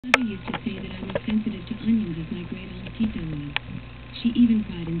Mother used to say that I was sensitive to onions as my great-aunt Tita was. She even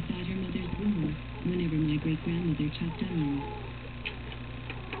cried inside her mother's womb whenever my great-grandmother chopped onions.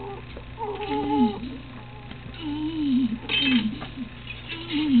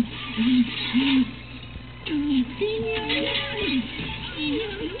 Senior,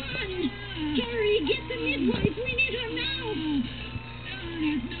 run! Harry, get the midwife. We need her now.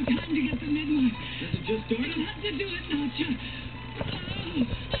 There's no time to get the midwife. Has it just started? We'll have to do it now, Chuck.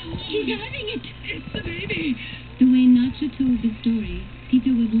 She's having it. It's the baby. The way Nacha told the story, Tita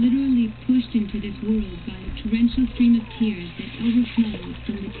was literally pushed into this world by a torrential stream of tears that overflowed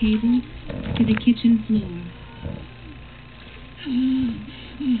from the table to the kitchen floor.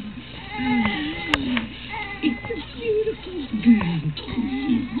 It's a beautiful Another girl.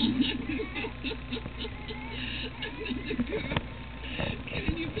 girl.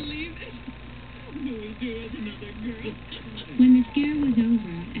 Can you believe it? No, we do have another girl. When the scare was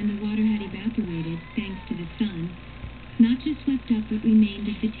over and the water had evaporated thanks to the sun, Nacha swept up what remained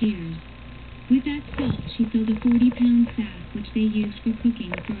of the tears. With that salt, she filled a 40-pound sack which they used for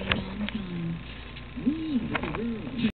cooking for a long time. Wonderful girl.